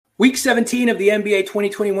Week 17 of the NBA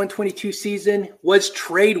 2021-22 season was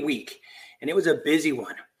trade week, and it was a busy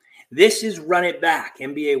one. This is Run It Back,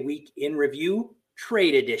 NBA Week in Review,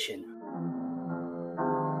 Trade Edition.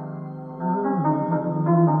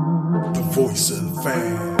 The voice of the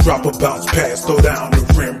fan. Drop a bounce pass, throw down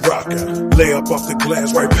the rim rocker. Lay up off the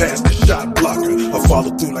glass, right past the shot blocker. I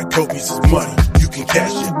follow through like Kobe's money, you can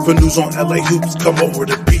cash it. For news on LA Hoops, come over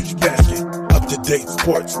to Beach Basket. Up-to-date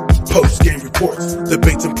sports, post-game reports,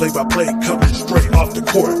 debates and play-by-play coming straight off the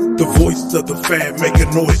court. The voice of the fan making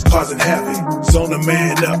noise, causing havoc. Zone a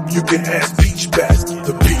man up, you can ask Peach Basket.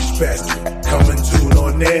 The Peach Basket, coming soon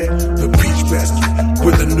on air. The Peach Basket,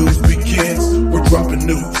 where the news begins. We're dropping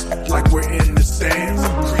news like we're in the stands.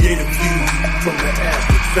 Creative views from the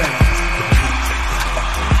average fans.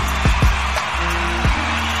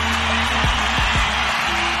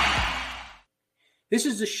 This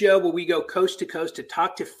is the show where we go coast to coast to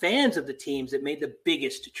talk to fans of the teams that made the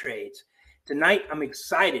biggest trades. Tonight, I'm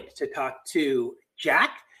excited to talk to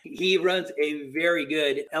Jack. He runs a very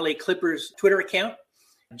good LA Clippers Twitter account.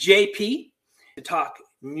 JP to talk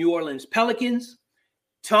New Orleans Pelicans.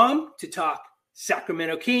 Tom to talk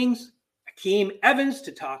Sacramento Kings. Akeem Evans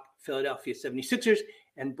to talk Philadelphia 76ers.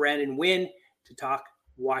 And Brandon Wynn to talk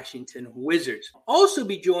Washington Wizards. Also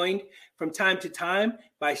be joined from time to time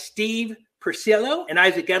by Steve Persillo and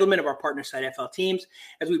Isaac Edelman of our partner site FL Teams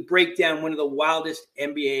as we break down one of the wildest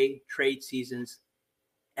NBA trade seasons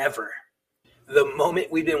ever. The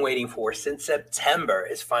moment we've been waiting for since September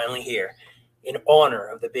is finally here. In honor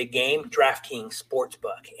of the big game, DraftKings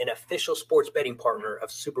Sportsbook, an official sports betting partner of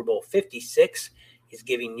Super Bowl 56, is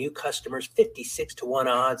giving new customers 56-1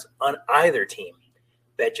 odds on either team.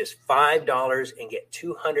 Bet just $5 and get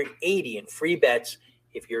 $280 in free bets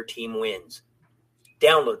if your team wins.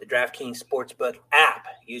 Download the DraftKings Sportsbook app.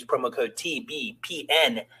 Use promo code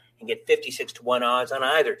TBPN and get 56-1 odds on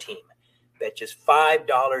either team. Bet just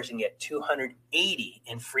 $5 and get $280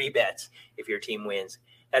 in free bets if your team wins.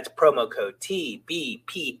 That's promo code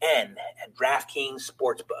TBPN at DraftKings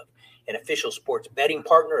Sportsbook, an official sports betting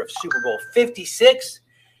partner of Super Bowl 56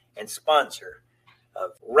 and sponsor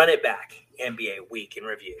of Run It Back NBA Week in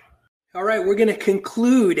Review. All right, we're going to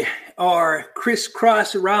conclude our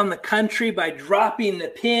crisscross around the country by dropping the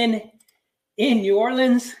pin in New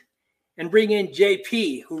Orleans and bring in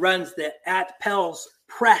JP, who runs the @Pels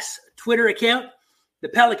Press Twitter account. The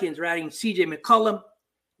Pelicans are adding CJ McCollum,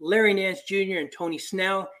 Larry Nance Jr., and Tony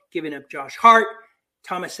Snell, giving up Josh Hart,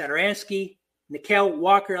 Thomas Satoransky, Nickeil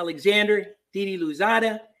Walker-Alexander, Didi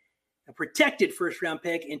Louzada, a protected first-round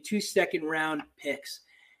pick, and 2 second-round picks.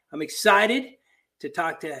 I'm excited to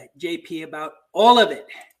talk to JP about all of it.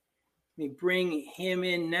 Let me bring him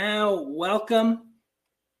in now. Welcome.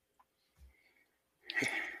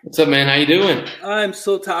 What's up, man? How you doing? I'm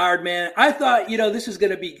so tired, man. I thought, this is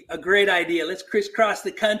going to be a great idea. Let's crisscross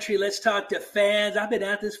the country. Let's talk to fans. I've been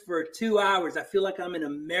at this for 2 hours. I feel like I'm in a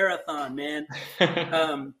marathon, man.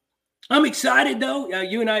 I'm excited, though.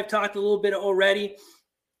 You and I have talked a little bit already.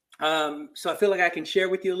 So I feel like I can share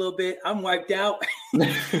with you a little bit. I'm wiped out,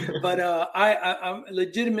 but I'm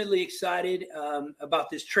legitimately excited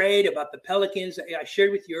about this trade, about the Pelicans. I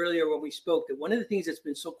shared with you earlier when we spoke that one of the things that's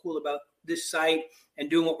been so cool about this site and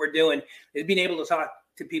doing what we're doing is being able to talk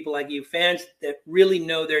to people like you, fans that really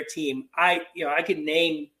know their team. I could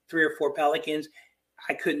name 3 or 4 Pelicans.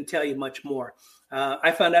 I couldn't tell you much more.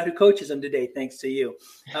 I found out who coaches them today, thanks to you.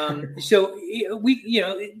 So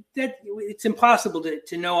it's impossible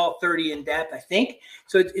to know all 30 in depth, I think.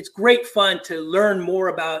 So it's great fun to learn more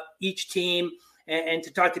about each team and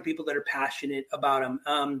to talk to people that are passionate about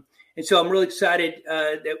them. And so I'm really excited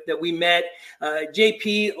that we met.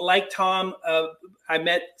 JP, like Tom, I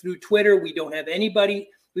met through Twitter. We don't have anybody.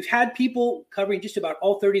 We've had people covering just about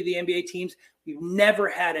all 30 of the NBA teams. We've never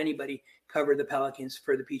had anybody cover the Pelicans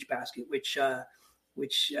for the Peach Basket, which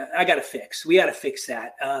I got to fix. We got to fix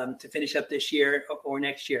that to finish up this year or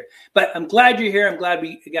next year. But I'm glad you're here. I'm glad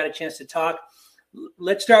we got a chance to talk.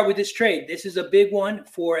 Let's start with this trade. This is a big one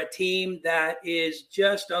for a team that is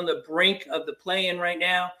just on the brink of the play-in right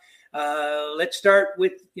now. Let's start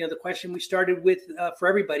with the question we started with for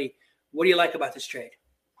everybody. What do you like about this trade?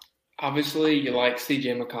 Obviously, you like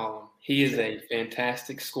CJ McCollum. He is a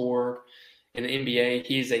fantastic scorer in the NBA.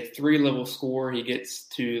 He's a 3-level scorer. He gets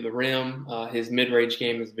to the rim. His mid-range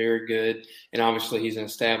game is very good. And obviously, he's an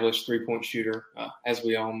established three-point shooter, as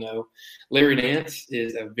we all know. Larry Nance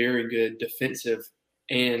is a very good defensive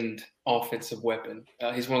and offensive weapon.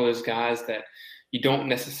 He's one of those guys that you don't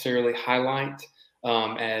necessarily highlight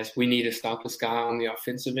as we need to stop this guy on the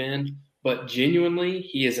offensive end. But genuinely,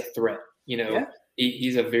 he is a threat.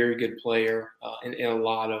 He's a very good player in a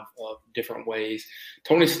lot of different ways.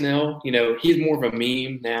 Tony Snell, he's more of a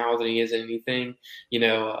meme now than he is anything.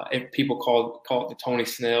 If people call it the Tony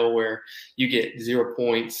Snell, where you get 0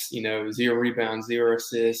 points, 0 rebounds, 0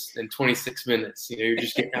 assists in 26 minutes. You're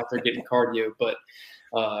just getting out there getting cardio. But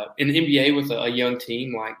in the NBA with a young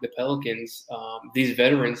team like the Pelicans, these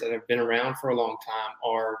veterans that have been around for a long time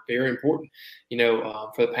are very important.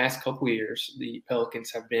 For the past couple of years, the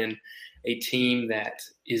Pelicans have been a team that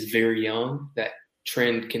is very young. That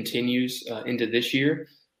trend continues into this year.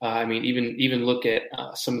 Even look at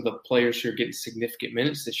some of the players who are getting significant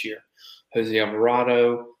minutes this year. Jose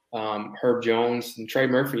Alvarado, Herb Jones, and Trey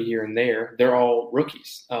Murphy here and there. They're all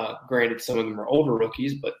rookies. Granted, some of them are older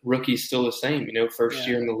rookies, but rookies still the same. First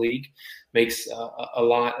year in the league makes a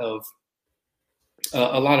lot of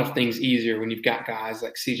things easier when you've got guys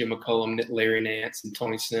like C.J. McCollum, Larry Nance, and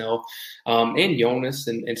Tony Snell, and Jonas,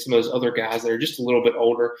 and some of those other guys that are just a little bit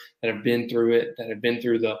older, that have been through it, that have been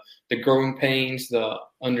through the growing pains, the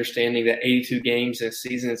understanding that 82 games in a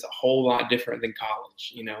season is a whole lot different than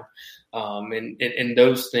college, and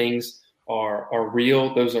those things are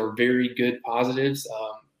real. Those are very good positives.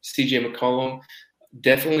 C.J. McCollum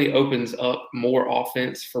definitely opens up more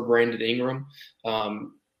offense for Brandon Ingram.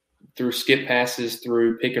 Through skip passes,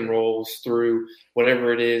 through pick and rolls, through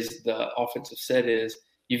whatever it is the offensive set is.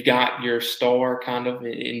 You've got your star kind of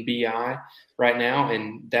in BI right now,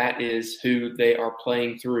 and that is who they are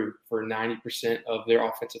playing through for 90% of their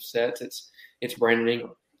offensive sets. It's Brandon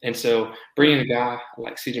Ingram. And so bringing a guy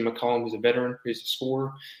like C.J. McCollum, who's a veteran, who's a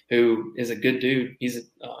scorer, who is a good dude. He's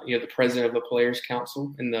the president of the Players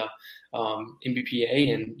Council in the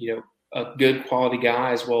NBPA, and a good quality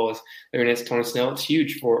guy, as well as their next Tony Snell. It's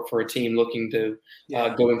huge for a team looking to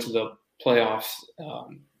go into the playoffs,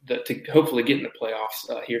 to hopefully get in the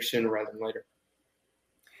playoffs here sooner rather than later.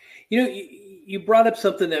 You brought up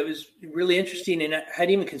something that was really interesting, and I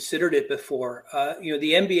hadn't even considered it before.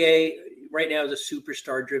 The NBA right now is a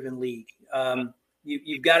superstar-driven league.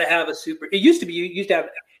 You've got to have a super. It used to be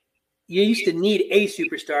you used to need a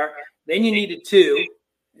superstar, then you needed two,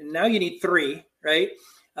 and now you need three, right?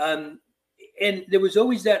 And there was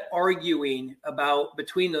always that arguing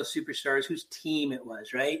between those superstars whose team it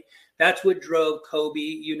was, right? That's what drove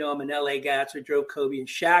Kobe. I'm an LA guy. That's what drove Kobe and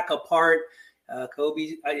Shaq apart.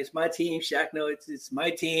 Kobe, it's my team. Shaq, no, it's my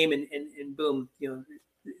team. And boom,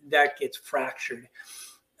 that gets fractured.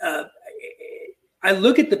 I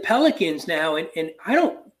look at the Pelicans now, and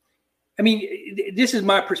this is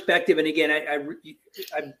my perspective. And again,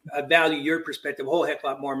 I value your perspective a whole heck of a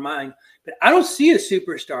lot more than mine. But I don't see a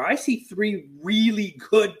superstar. I see three really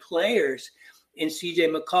good players in C.J.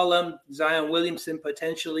 McCollum, Zion Williamson,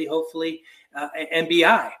 potentially, hopefully, and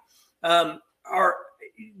B.I.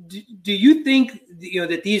 Do you think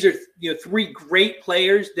that these are three great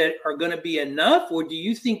players that are going to be enough, or do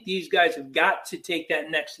you think these guys have got to take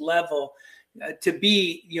that next level to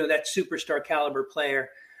be that superstar caliber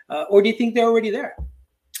player? Or do you think they're already there?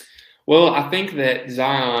 Well, I think that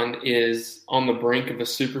Zion is on the brink of a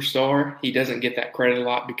superstar. He doesn't get that credit a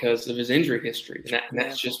lot because of his injury history, and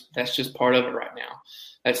that's just part of it right now.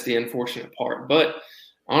 That's the unfortunate part. But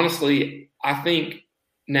honestly, I think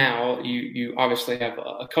now you obviously have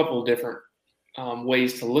a couple of different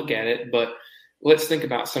ways to look at it. But let's think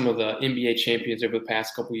about some of the NBA champions over the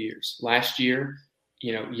past couple of years. Last year,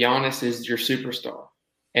 Giannis is your superstar,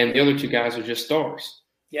 and the other two guys are just stars.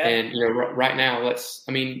 Yeah. And, right now,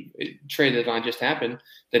 trade deadline just happened.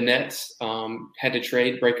 The Nets had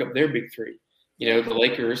to break up their big three. The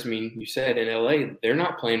Lakers, you said in LA, they're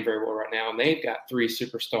not playing very well right now, and they've got three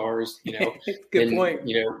superstars, Good point.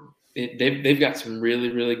 They've got some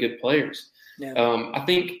really, really good players. Yeah. I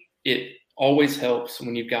think it always helps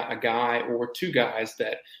when you've got a guy or two guys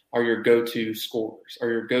that are your go-to scorers or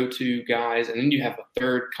your go-to guys, and then you have a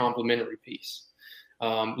third complementary piece.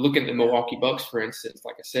 Look at the Milwaukee Bucks, for instance.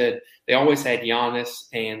 Like I said, they always had Giannis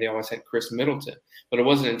and they always had Chris Middleton. But it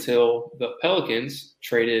wasn't until the Pelicans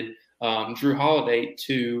traded Drew Holiday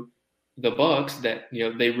to the Bucks that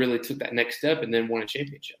they really took that next step and then won a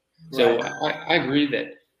championship. So I agree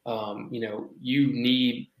that you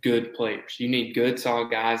need good players. You need good, solid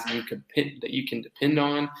guys that you can depend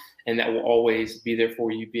on, and that will always be there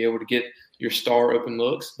for you. Be able to get your star open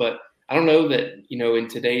looks, but I don't know that, in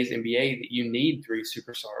today's NBA that you need three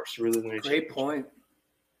superstars to really win a championship. Great point.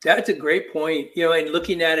 That's a great point. And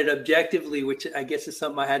looking at it objectively, which I guess is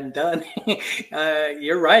something I hadn't done,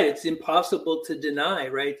 you're right. It's impossible to deny,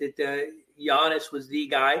 right, that Giannis was the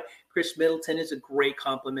guy. Chris Middleton is a great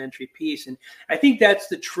complementary piece. And I think that's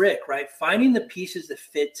the trick, right? Finding the pieces that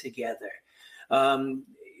fit together. Let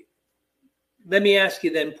me ask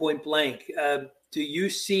you then point blank. do you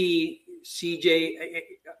see CJ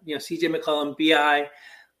McCollum, BI,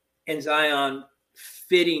 and Zion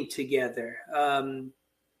fitting together?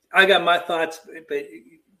 I got my thoughts, but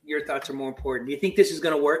your thoughts are more important. Do you think this is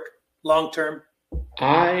going to work long term?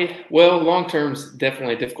 Long term is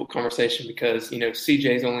definitely a difficult conversation because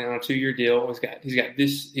CJ's only on a 2-year deal. He's got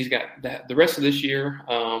the rest of this year,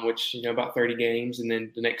 which about 30 games, and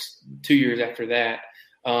then the next 2 years after that.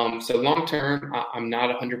 So long term, I'm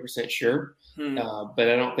not 100% sure, but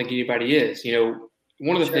I don't think anybody is.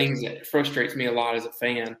 One of the things that frustrates me a lot as a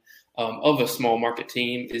fan of a small market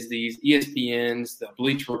team is these ESPNs, the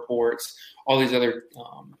Bleacher Reports, all these other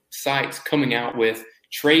sites coming out with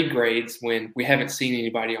trade grades when we haven't seen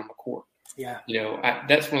anybody on the court. Yeah.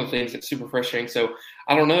 That's one of the things that's super frustrating. So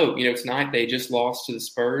I don't know, tonight they just lost to the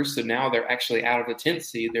Spurs. So now they're actually out of the 10th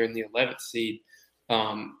seed. They're in the 11th seed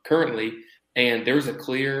currently. And there's a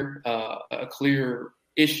clear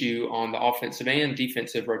issue on the offensive and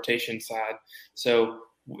defensive rotation side. So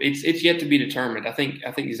it's yet to be determined. I think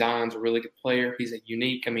Zion's a really good player. He's a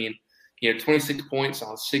unique, 26 points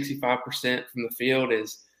on 65% from the field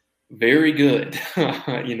is very good,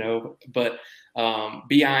 but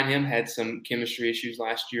BI and him had some chemistry issues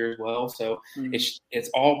last year as well. So it's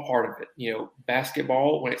all part of it.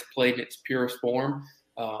 Basketball, when it's played in its purest form,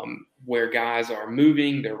 where guys are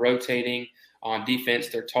moving, they're rotating. On defense,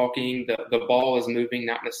 they're talking. The ball is moving,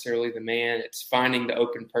 not necessarily the man. It's finding the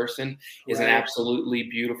open person is an absolutely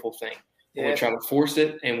beautiful thing. Yeah. When we try to force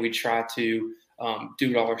it and we try to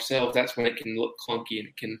do it all ourselves, that's when it can look clunky and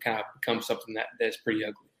it can kind of become something that's pretty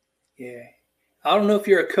ugly. Yeah. I don't know if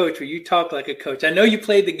you're a coach or you talk like a coach. I know you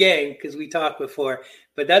played the game because we talked before,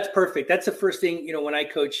 but that's perfect. That's the first thing, when I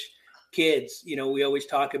coach kids, we always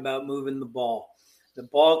talk about moving the ball. The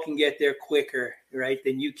ball can get there quicker, right,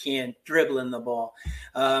 than you can dribbling the ball.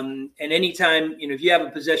 And anytime, if you have a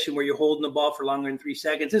possession where you're holding the ball for longer than 3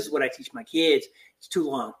 seconds, this is what I teach my kids. It's too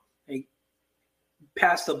long.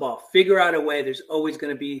 Pass the ball. Figure out a way. There's always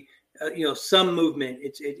going to be, some movement.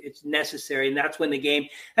 It's necessary, and that's when the game.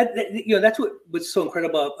 That's what was so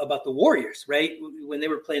incredible about the Warriors, right? When they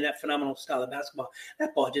were playing that phenomenal style of basketball,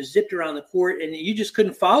 that ball just zipped around the court, and you just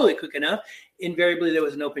couldn't follow it quick enough. Invariably, there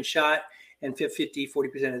was an open shot. And 40%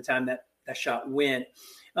 of the time that shot went.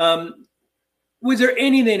 Was there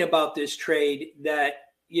anything about this trade that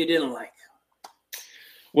you didn't like?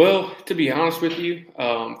 Well, to be honest with you,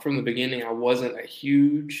 from the beginning, I wasn't a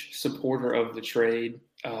huge supporter of the trade.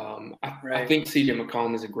 I think CJ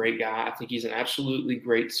McCollum is a great guy. I think he's an absolutely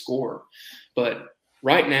great scorer. But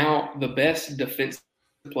right now, the best defensive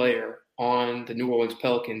player on the New Orleans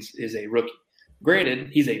Pelicans is a rookie. Granted,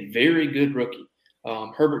 he's a very good rookie.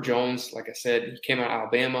 Herbert Jones, like I said, he came out of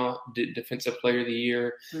Alabama, defensive player of the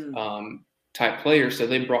year type player. So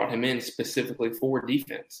they brought him in specifically for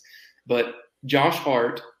defense. But Josh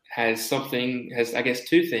Hart has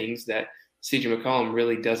two things that CJ McCollum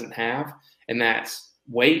really doesn't have, and that's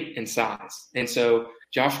weight and size. And so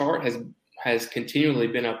Josh Hart has continually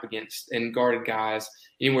been up against and guarded guys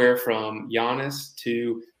anywhere from Giannis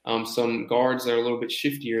to some guards that are a little bit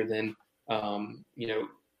shiftier than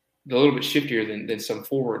than some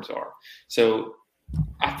forwards are. So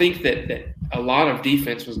I think that a lot of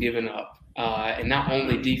defense was given up, and not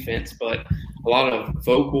only defense, but a lot of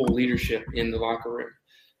vocal leadership in the locker room.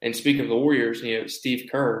 And speaking of the Warriors, Steve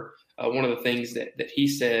Kerr, one of the things that he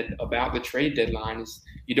said about the trade deadline is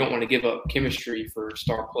you don't want to give up chemistry for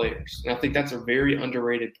star players. And I think that's a very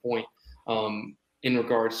underrated point in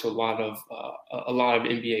regards to a lot of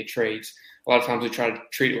NBA trades. A lot of times we try to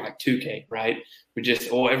treat it like 2K, right? We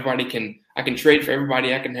just, I can trade for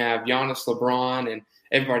everybody. I can have Giannis, LeBron, and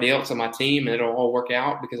everybody else on my team, and it'll all work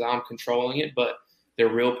out because I'm controlling it. But they're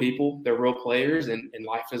real people, they're real players, and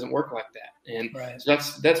life doesn't work like that. And so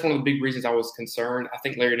that's one of the big reasons I was concerned. I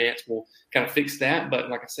think Larry Nance will kind of fix that. But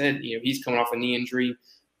like I said, he's coming off a knee injury.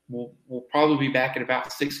 We'll probably be back in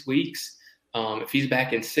about 6 weeks. If he's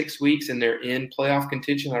back in 6 weeks and they're in playoff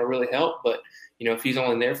contention, that'll really help. But if he's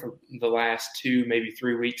only there for the last 2, maybe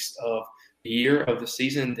 3 weeks of the year of the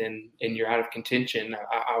season, and you're out of contention,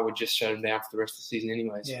 I would just shut him down for the rest of the season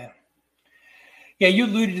anyways. Yeah, you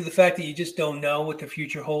alluded to the fact that you just don't know what the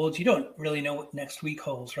future holds. You don't really know what next week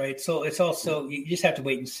holds, right? So it's also, you just have to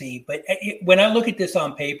wait and see. But when I look at this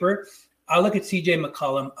on paper, I look at CJ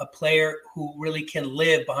McCollum, a player who really can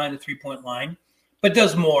live behind the three-point line, but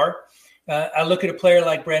does more. I look at a player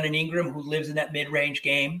like Brandon Ingram, who lives in that mid-range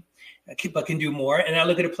game, but can do more. And I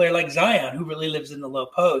look at a player like Zion, who really lives in the low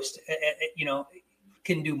post,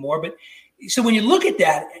 can do more. But so when you look at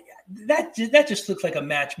that just looks like a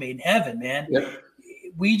match made in heaven, man. Yep.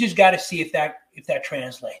 We just got to see if that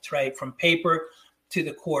translates, right, from paper to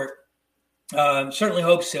the court. Certainly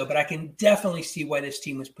hope so, but I can definitely see why this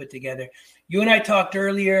team was put together. You and I talked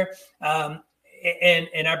earlier, and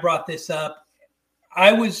I brought this up.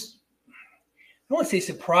 I don't want to say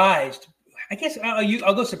surprised. I guess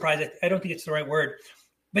I'll go surprised. I don't think it's the right word.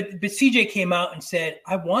 But CJ came out and said,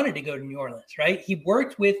 I wanted to go to New Orleans, right? He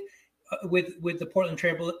worked with the Portland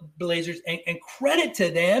Trail Blazers, and credit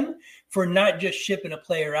to them for not just shipping a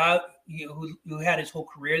player out who had his whole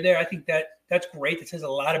career there. I think that's great. That says a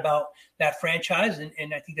lot about that franchise,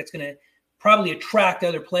 and I think that's going to probably attract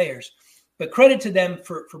other players. But credit to them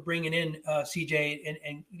for bringing in CJ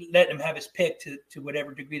and letting him have his pick to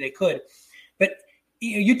whatever degree they could. But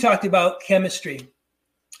you talked about chemistry.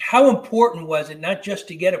 How important was it not just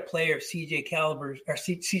to get a player of CJ caliber or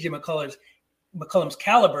CJ McCollum's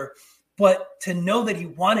caliber, but to know that he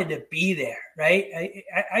wanted to be there, right?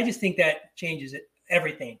 I just think that changes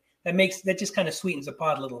everything. That just kind of sweetens the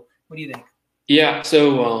pot a little. What do you think? Yeah,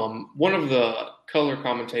 so one of the color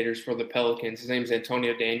commentators for the Pelicans, his name is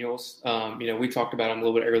Antonio Daniels. We talked about him a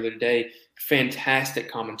little bit earlier today. Fantastic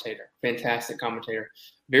commentator.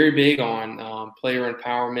 Very big on player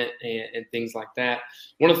empowerment and things like that.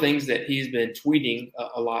 One of the things that he's been tweeting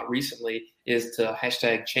a lot recently is to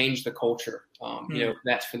hashtag change the culture.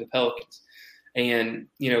 That's for the Pelicans. And,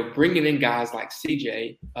 bringing in guys like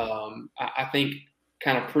CJ, I think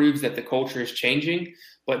kind of proves that the culture is changing.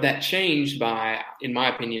 But that changed by, in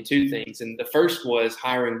my opinion, two things. And the first was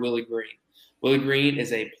hiring Willie Green. Willie Green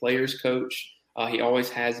is a player's coach. He always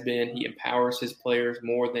has been. He empowers his players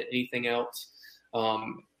more than anything else,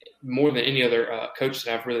 more than any other coach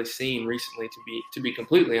that I've really seen recently, to be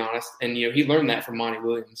completely honest. And, he learned that from Monty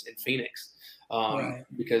Williams in Phoenix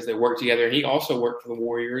because they worked together. And he also worked for the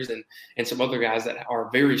Warriors and some other guys that are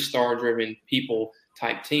very star-driven people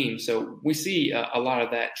type teams. So we see a lot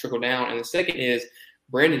of that trickle down. And the second is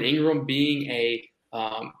Brandon Ingram being a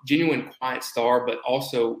genuine quiet star, but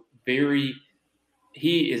also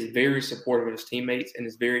he is very supportive of his teammates and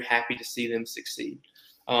is very happy to see them succeed.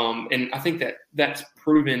 And I think that's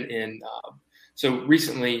proven in so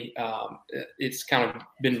recently it's kind of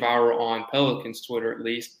been viral on Pelicans Twitter, at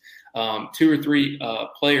least. 2 or 3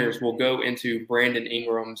 players will go into Brandon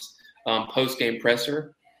Ingram's post-game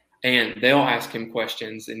presser, and they'll ask him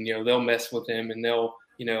questions, and they'll mess with him, and they'll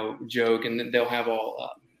joke, and then they'll have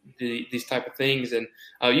all these type of things. And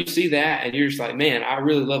you see that, and you're just like, man, I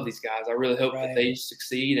really love these guys. I really hope that they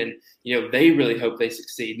succeed. And, they really hope they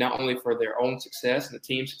succeed, not only for their own success and the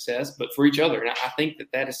team's success, but for each other. And I think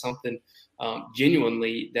that is something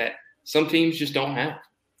genuinely that some teams just don't have.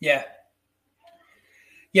 Yeah.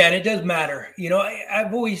 Yeah, and it does matter.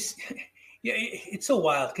 I've always – it's so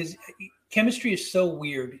wild because chemistry is so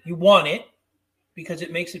weird. You want it because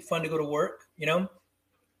it makes it fun to go to work,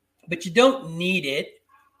 but you don't need it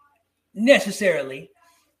necessarily.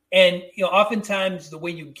 And, oftentimes the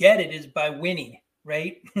way you get it is by winning,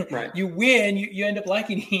 right? Right. You win, you end up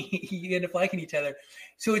liking each other.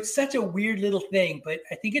 So it's such a weird little thing. But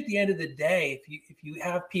I think at the end of the day, if you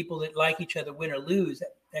have people that like each other, win or lose,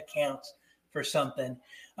 that counts for something.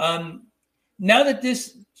 Now that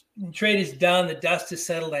this trade is done, the dust is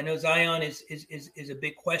settled. I know Zion is a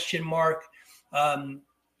big question mark.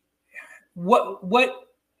 What?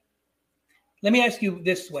 Let me ask you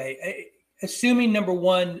this way: assuming number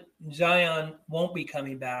one, Zion won't be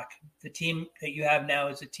coming back, the team that you have now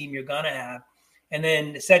is the team you're gonna have, and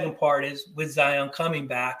then the second part is with Zion coming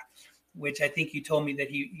back, which I think you told me that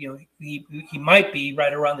he might be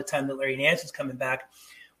right around the time that Larry Nance's coming back.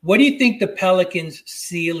 What do you think the Pelicans'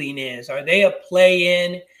 ceiling is? Are they a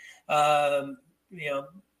play-in,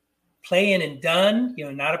 play-in and done?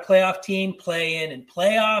 Not a playoff team. Play-in and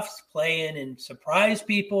playoffs. Play-in and surprise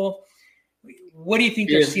people. What do you think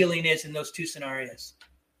their ceiling is in those two scenarios?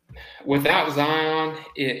 Without Zion,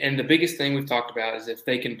 and the biggest thing we've talked about is if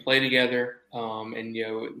they can play together, and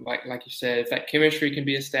like you said, if that chemistry can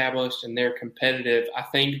be established and they're competitive, I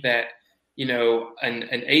think that.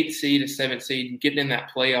 An 8th seed, a 7th seed, getting in that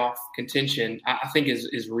playoff contention, I think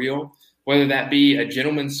is real. Whether that be a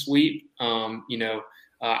gentleman's sweep,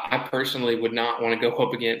 I personally would not want to go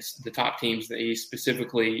up against the top teams in the East,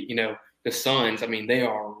 specifically, the Suns. I mean, they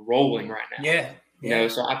are rolling right now. Yeah.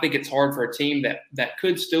 So I think it's hard for a team that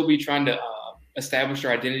could still be trying to establish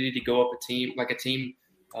their identity to go up a team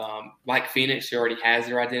like Phoenix, who already has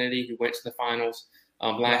their identity, who went to the finals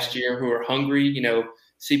last year, who are hungry,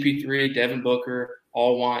 CP3, Devin Booker,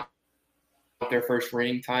 all want their first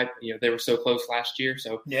ring type. They were so close last year.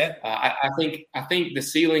 So I think the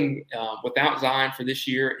ceiling without Zion for this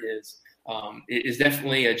year is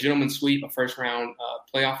definitely a gentleman's sweep, a first round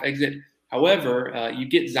playoff exit. However, you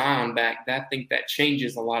get Zion back. I think that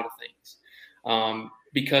changes a lot of things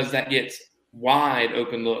because that gets wide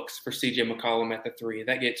open looks for CJ McCollum at the 3.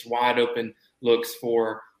 That gets wide open looks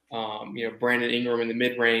for Brandon Ingram in the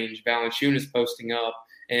mid range. Valanciunas posting up,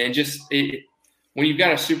 and when you've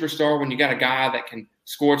got a superstar, when you got a guy that can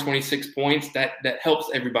score 26 points, that helps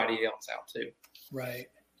everybody else out too. Right.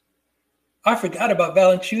 I forgot about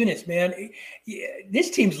Valanciunas, man. This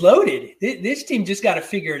team's loaded. This team just got to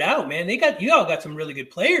figure it out, man. You all got some really good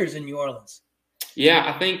players in New Orleans.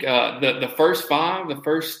 Yeah, I think the first five,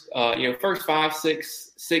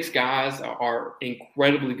 six guys are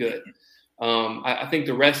incredibly good. I think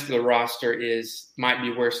the rest of the roster might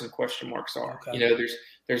be where some question marks are. Okay.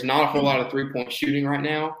 There's not a whole lot of 3-point shooting right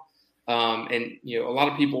now, and a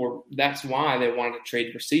lot of people that's why they wanted to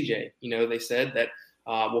trade for CJ. They said that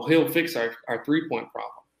he'll fix our 3-point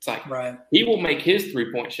problem. It's like He will make his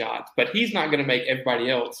 3-point shots, but he's not going to make everybody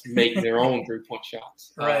else make their own 3-point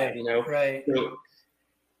shots. Right. Right.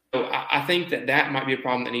 So I think that might be a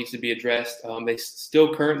problem that needs to be addressed. They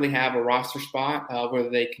still currently have a roster spot, whether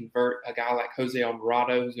they convert a guy like Jose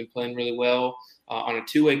Alvarado, who's been playing really well, on a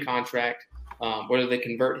 2-way contract, whether they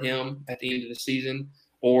convert him at the end of the season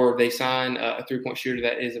or they sign a 3-point shooter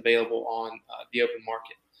that is available on the open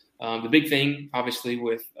market. The big thing, obviously,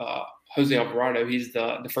 with Jose Alvarado, he's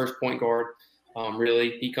the first point guard,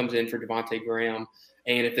 really. He comes in for Devontae Graham.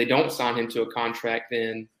 And if they don't sign him to a contract,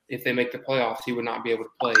 then if they make the playoffs, he would not be able to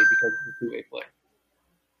play because he's a 2-way player.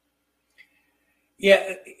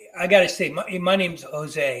 Yeah, I got to say, my name's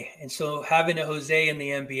Jose. And so having a Jose in the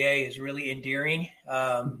NBA is really endearing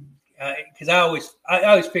because I always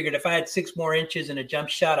figured if I had 6 more inches and a jump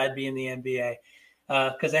shot, I'd be in the NBA.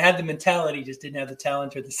 Because I had the mentality, just didn't have the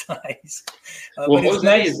talent or the size. Well,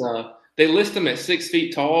 Jose is they list him at 6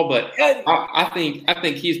 feet tall, but I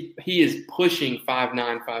think he is pushing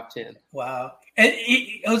 5'9", 5'10". Wow. And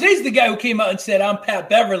Jose's the guy who came out and said, "I'm Pat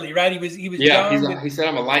Beverly," right? He was. Yeah, he said,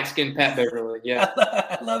 "I'm a light-skinned Pat Beverly." Yeah,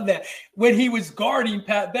 I love that. When he was guarding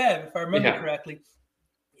Pat Bev, if I remember correctly,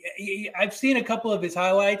 I've seen a couple of his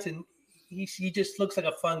highlights, and he just looks like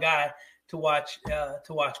a fun guy to watch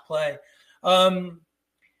play.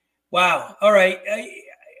 Wow. All right.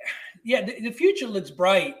 The future looks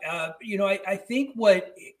bright. I think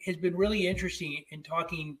what has been really interesting in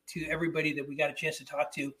talking to everybody that we got a chance to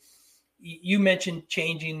talk to, you mentioned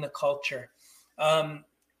changing the culture. I'm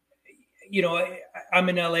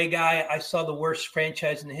an LA guy. I saw the worst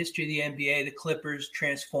franchise in the history of the NBA, the Clippers,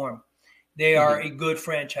 transform. They are a good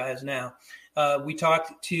franchise now. We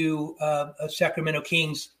talked to a Sacramento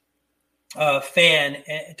Kings fan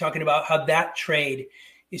talking about how that trade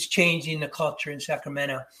is changing the culture in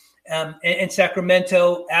Sacramento. And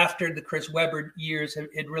Sacramento, after the Chris Webber years,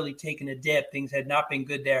 had really taken a dip. Things had not been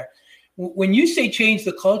good there. When you say change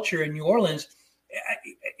the culture in New Orleans,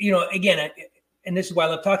 again, and this is why I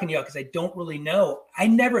love talking to you because I don't really know. I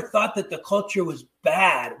never thought that the culture was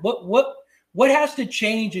bad. What has to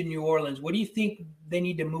change in New Orleans? What do you think they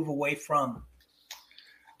need to move away from?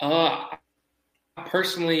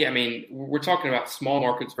 Personally, I mean, we're talking about small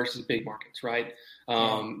markets versus big markets, right?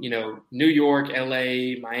 New York,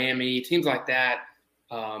 LA, Miami, teams like that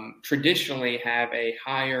traditionally have a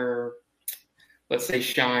higher, let's say,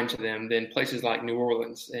 shine to them than places like New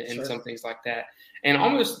Orleans and some things like that. And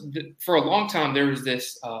almost for a long time, there was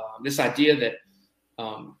this idea that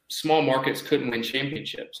small markets couldn't win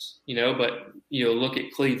championships, but look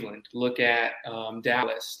at Cleveland, look at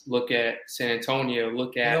Dallas, look at San Antonio,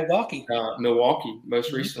 look at Milwaukee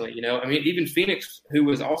most recently, even Phoenix, who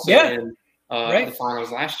was also in the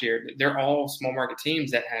finals last year. They're all small market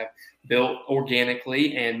teams that have built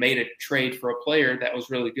organically and made a trade for a player that was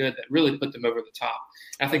really good, that really put them over the top.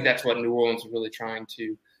 And I think that's what New Orleans is really trying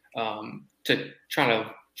to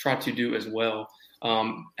do as well.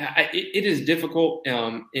 It is difficult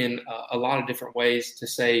in a lot of different ways to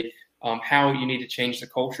say how you need to change the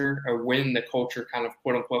culture or when the culture kind of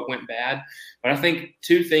quote unquote went bad. But I think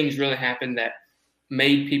 2 things really happened that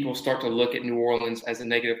made people start to look at New Orleans as a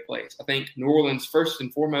negative place. I think New Orleans, first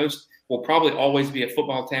and foremost, will probably always be a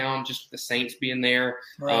football town, just with the Saints being there.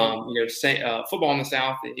 Right. Football in the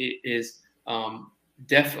South is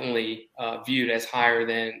definitely viewed as higher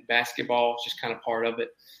than basketball. It's just kind of part of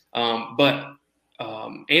it. But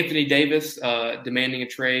Anthony Davis demanding a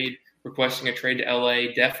trade, requesting a trade to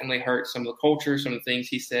LA definitely hurt some of the culture, some of the things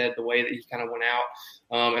he said, the way that he kind of went out.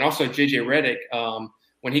 And also JJ Redick,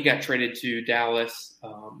 when he got traded to Dallas,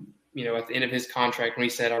 at the end of his contract, when he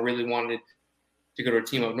said, I really wanted to go to a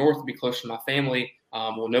team up north to be close to my family.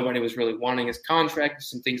 Nobody was really wanting his contract,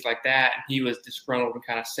 some things like that. And he was disgruntled and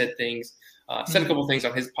kind of said a couple things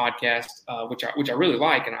on his podcast, which I really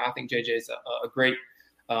like. And I think JJ is a great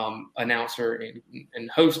announcer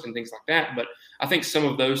and host and things like that. But I think some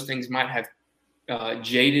of those things might have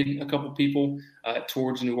jaded a couple people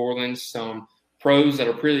towards New Orleans. Some pros that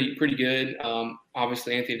are pretty good.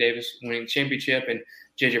 Obviously, Anthony Davis winning the championship and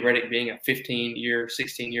J.J. Redick being a 15-year,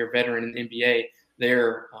 16-year veteran in the NBA.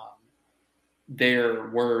 Their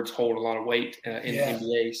words hold a lot of weight in the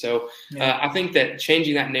NBA. So I think that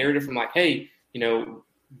changing that narrative from like, hey,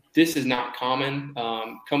 this is not common.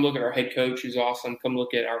 Come look at our head coach, who's awesome. Come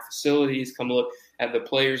look at our facilities. Come look at the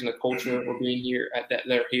players and the culture we're being here that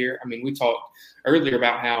are here. I mean, we talked earlier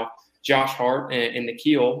about how Josh Hart and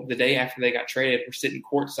Nikhil, the day after they got traded, were sitting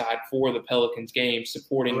courtside for the Pelicans game,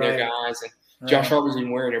 supporting their guys. And Josh Hart was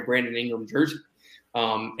even wearing a Brandon Ingram jersey.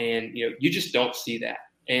 And you just don't see that.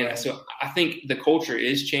 And so I think the culture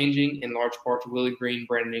is changing in large part to Willie Green,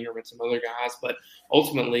 Brandon Ingram, and some other guys. But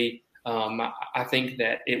ultimately, I think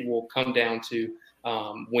that it will come down to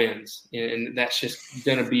wins, and that's just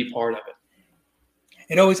going to be part of it.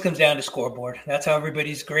 It always comes down to scoreboard. That's how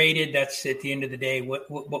everybody's graded. That's at the end of the day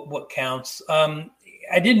what counts.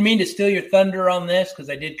 I didn't mean to steal your thunder on this because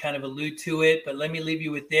I did kind of allude to it, but let me leave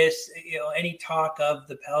you with this. Any talk of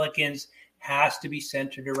the Pelicans has to be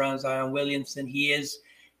centered around Zion Williamson. He is,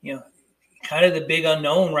 kind of the big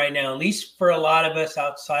unknown right now, at least for a lot of us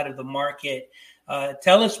outside of the market.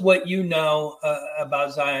 Tell us what you know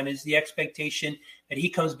about Zion. Is the expectation that he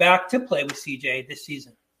comes back to play with CJ this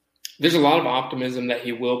season? There's a lot of optimism that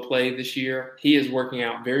he will play this year. He is working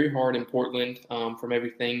out very hard in Portland from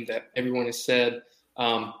everything that everyone has said.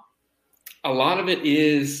 A lot of it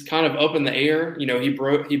is kind of up in the air. He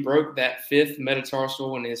broke that fifth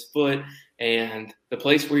metatarsal in his foot, and the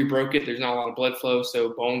place where he broke it, there's not a lot of blood flow,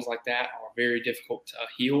 so bones like that are very difficult to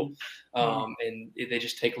heal, and they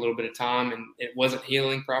just take a little bit of time, and it wasn't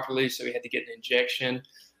healing properly, so he had to get an injection.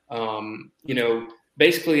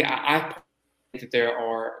 Basically, I think that there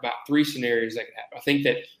are about three scenarios that could happen. I think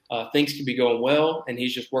that things could be going well, and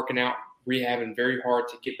he's just working out, rehabbing very hard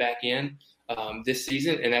to get back in this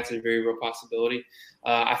season, and that's a very real possibility.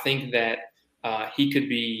 I think that he could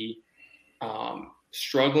be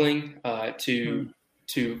struggling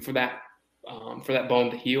for that bone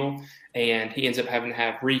to heal, and he ends up having to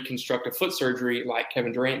have reconstructive foot surgery like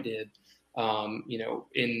Kevin Durant did,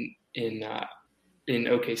 in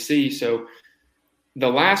OKC. So the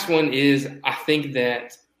last one is, I think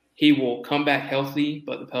that he will come back healthy,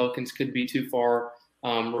 but the Pelicans could be too far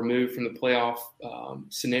removed from the playoff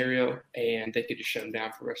scenario, and they could just shut him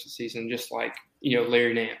down for the rest of the season, just like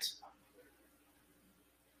Larry Nance.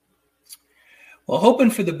 Well, hoping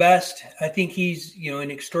for the best. I think he's an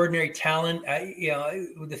extraordinary talent.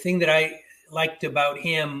 The thing that I liked about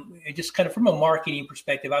him, just kind of from a marketing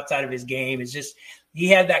perspective outside of his game, is just he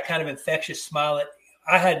had that kind of infectious smile that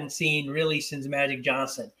I hadn't seen really since Magic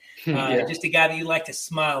Johnson. Just a guy that you like to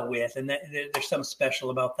smile with, and there's something special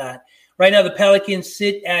about that. Right now, the Pelicans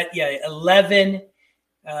sit at 11,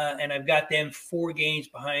 and I've got them 4 games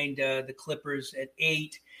behind the Clippers at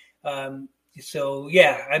 8. So,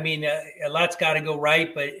 a lot's got to go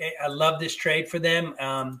right, but I love this trade for them,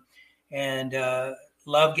 and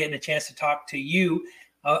love getting a chance to talk to you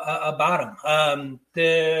about them.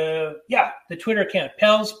 The Twitter account,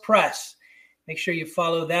 Pels Press. Make sure you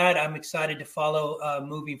follow that. I'm excited to follow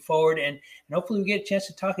moving forward, and hopefully we get a chance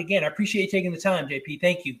to talk again. I appreciate you taking the time, JP.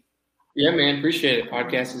 Thank you. Yeah, man. Appreciate it.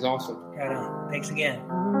 Podcast is awesome. Right on. Thanks again.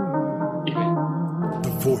 The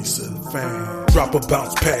voice of the fan. Drop a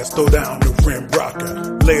bounce pass, throw down the rim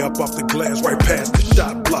rocker. Lay up off the glass right past the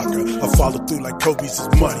shot blocker. I follow through like Kobe's his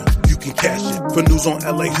money. You can cash it. For news on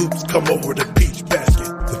LA Hoops, come over to Beach Bash.